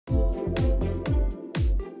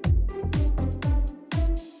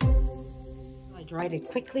dried it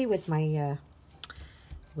quickly with my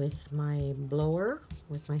blower,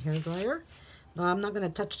 with my hair dryer. No, I'm not going to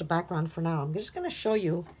touch the background for now. I'm just going to show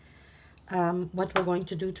you what we're going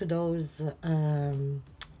to do to those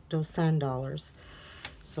sand dollars.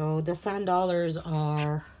 So the sand dollars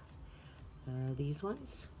are these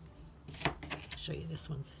ones. I'll show you this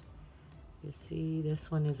ones. You see,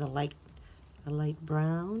 this one is a light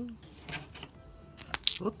brown.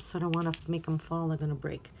 Oops, I don't want to make them fall. They're going to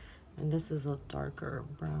break. And this is a darker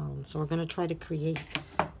brown. So we're going to try to create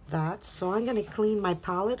that. So I'm going to clean my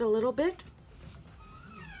palette a little bit.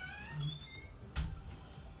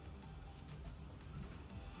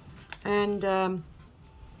 And I'm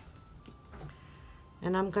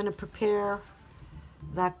going to prepare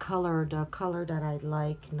that color, the color that I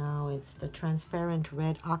like now. It's the transparent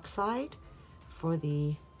red oxide for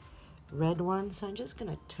the red one. So I'm just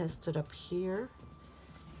going to test it up here.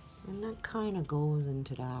 And that kind of goes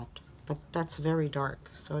into that. But that's very dark,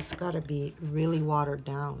 so it's got to be really watered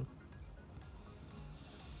down.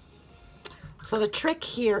 So the trick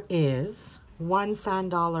here is one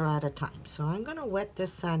sand dollar at a time. So I'm going to wet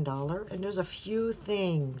this sand dollar, and there's a few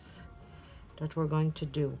things that we're going to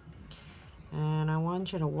do. And I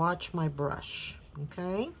want you to watch my brush,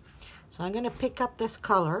 okay? So I'm going to pick up this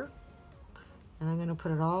color, and I'm going to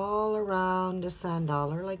put it all around the sand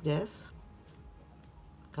dollar like this.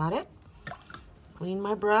 Got it? Clean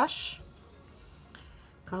my brush.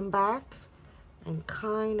 Come back and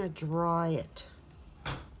kind of dry it.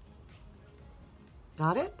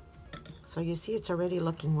 Got it? So you see it's already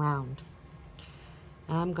looking round.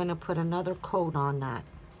 I'm going to put another coat on that.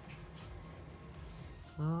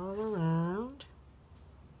 All around.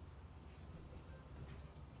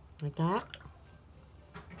 Like that.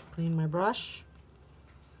 Clean my brush.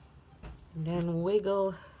 And then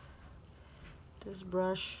wiggle this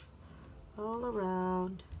brush all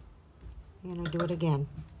around. I'm going to do it again.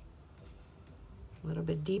 A little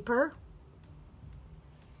bit deeper.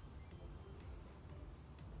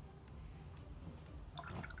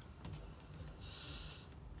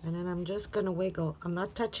 And then I'm just going to wiggle. I'm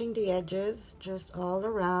not touching the edges, just all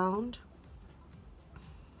around.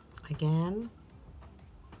 Again.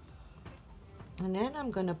 And then I'm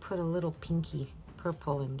going to put a little pinky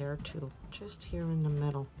purple in there too, just here in the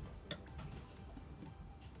middle.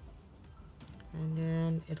 And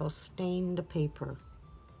then it'll stain the paper.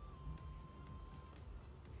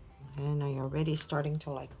 And I'm already starting to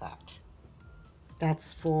like that.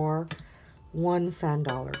 That's for one sand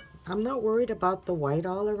dollar. I'm not worried about the white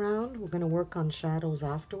all around. We're going to work on shadows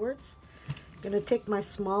afterwards. I'm going to take my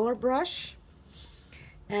smaller brush,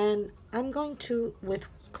 and I'm going to, with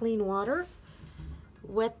clean water,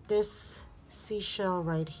 wet this seashell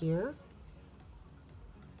right here.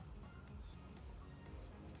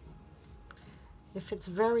 If it's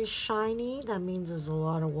very shiny, that means there's a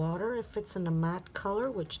lot of water. If it's in a matte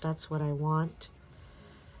color, which that's what I want,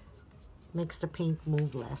 makes the paint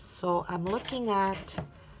move less. So I'm looking at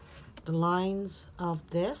the lines of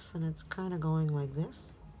this, and it's kind of going like this.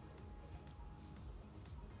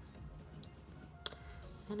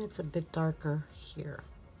 And it's a bit darker here.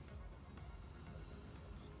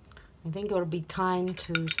 I think it'll be time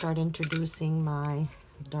to start introducing my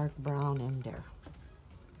dark brown in there.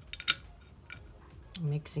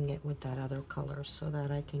 Mixing it with that other color so that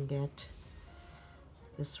I can get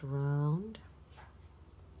this round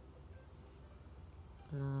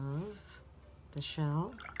of the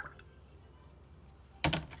shell.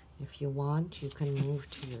 If you want, you can move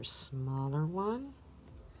to your smaller one,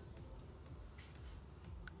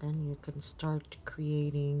 and you can start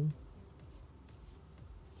creating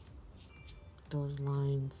those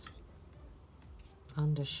lines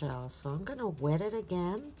on the shell. So I'm going to wet it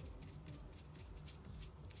again,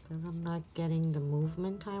 because I'm not getting the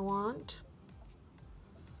movement I want.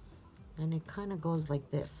 And it kind of goes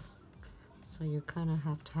like this. So you kind of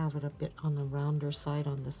have to have it a bit on the rounder side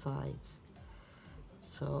on the sides.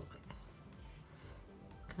 So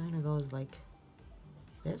kind of goes like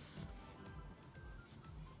this.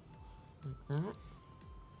 Like that.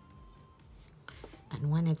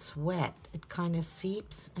 And when it's wet, it kind of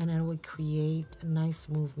seeps, and it will create a nice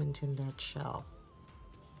movement in that shell.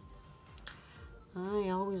 I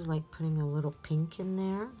always like putting a little pink in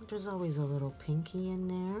there. There's always a little pinky in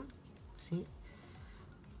there. See?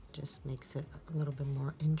 Just makes it a little bit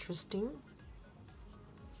more interesting.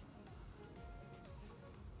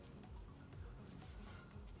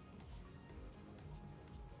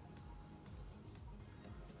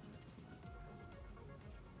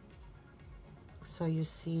 So you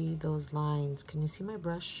see those lines. Can you see my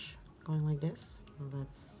brush going like this? Well,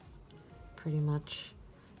 that's pretty much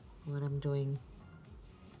what I'm doing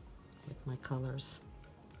with my colors.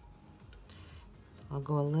 I'll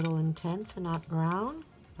go a little intense and not brown.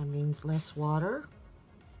 That means less water.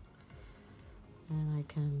 And I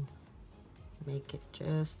can make it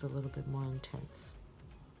just a little bit more intense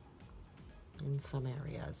in some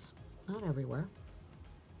areas, not everywhere.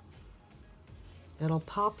 It'll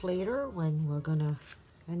pop later when we're gonna,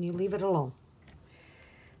 and you leave it alone.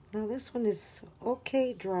 Now this one is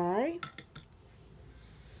okay dry.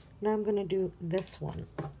 Now I'm gonna do this one.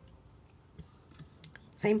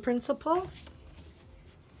 Same principle.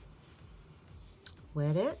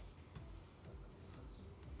 Wet it.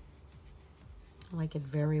 I like it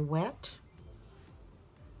very wet.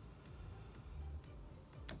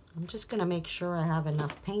 I'm just gonna make sure I have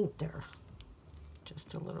enough paint there.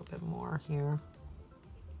 Just a little bit more here.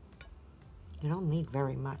 You don't need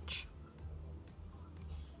very much.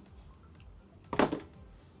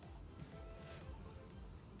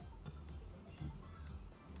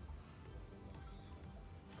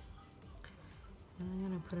 And I'm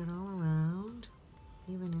gonna put it all around,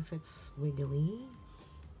 even if it's wiggly.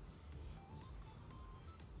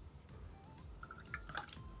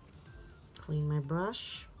 Clean my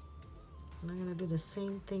brush. And I'm gonna do the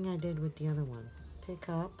same thing I did with the other one. Pick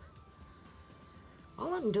up.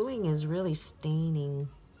 All I'm doing is really staining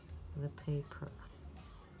the paper.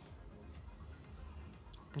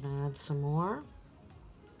 Gonna add some more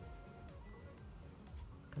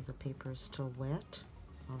because the paper is still wet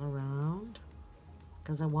all around,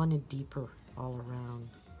 because I want it deeper all around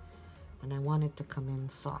and I want it to come in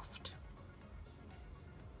soft.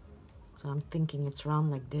 So I'm thinking it's round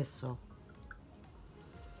like this, so.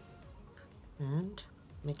 And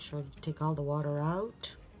make sure to take all the water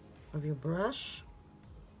out of your brush.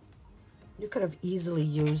 You could have easily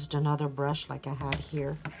used another brush like I had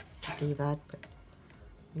here to do that, but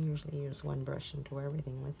I usually use one brush and do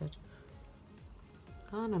everything with it.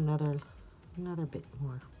 And another bit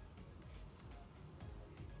more.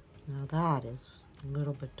 Now that is a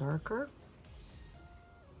little bit darker.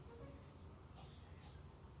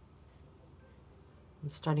 I'm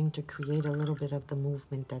starting to create a little bit of the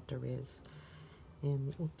movement that there is.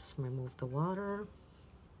 And oops, remove the water.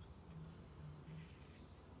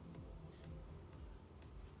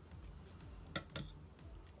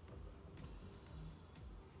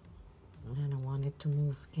 And I want it to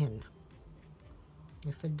move in.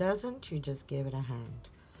 If it doesn't, you just give it a hand.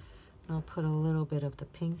 I'll put a little bit of the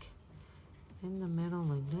pink in the middle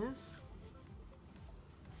like this.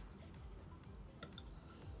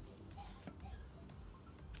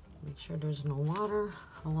 Make sure there's no water,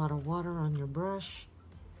 a lot of water on your brush.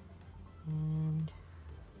 And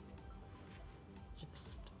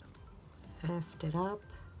just lift it up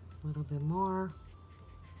a little bit more.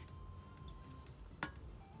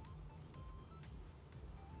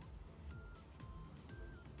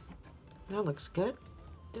 That looks good.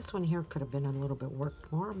 This one here could have been a little bit worked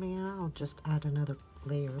more. Maybe I'll just add another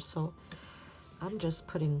layer. So I'm just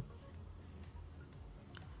putting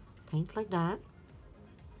paint like that.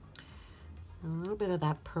 A little bit of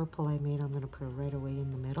that purple I made, I'm going to put it right away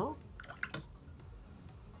in the middle.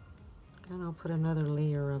 And I'll put another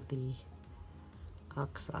layer of the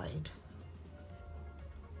oxide.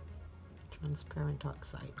 Transparent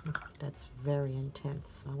oxide. That's very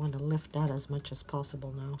intense. I want to lift that as much as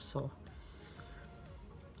possible now. So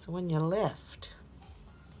when you lift,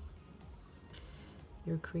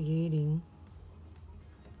 you're creating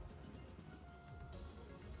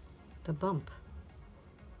the bump.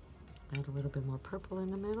 Add a little bit more purple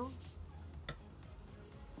in the middle.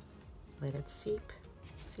 Let it seep.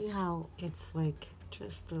 See how it's like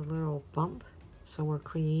just a little bump? So we're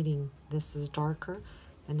creating, this is darker,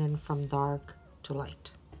 and then from dark to light.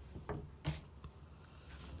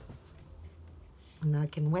 And I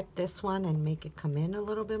can wet this one and make it come in a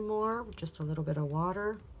little bit more, just a little bit of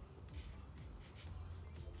water.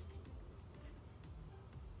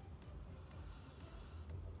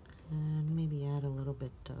 And maybe add a little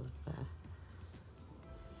bit of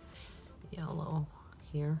yellow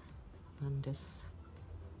here on this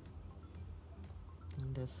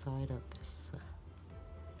side of this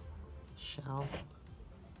shell.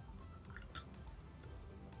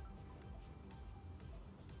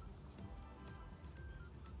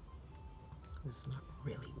 It's not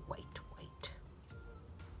really white.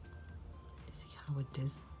 You see how it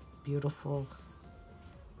is? Beautiful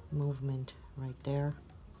movement right there.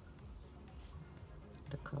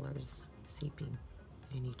 The colors seeping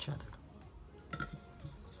in each other.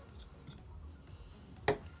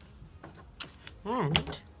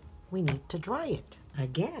 And we need to dry it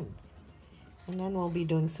again. And then we'll be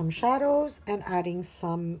doing some shadows and adding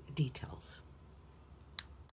some details.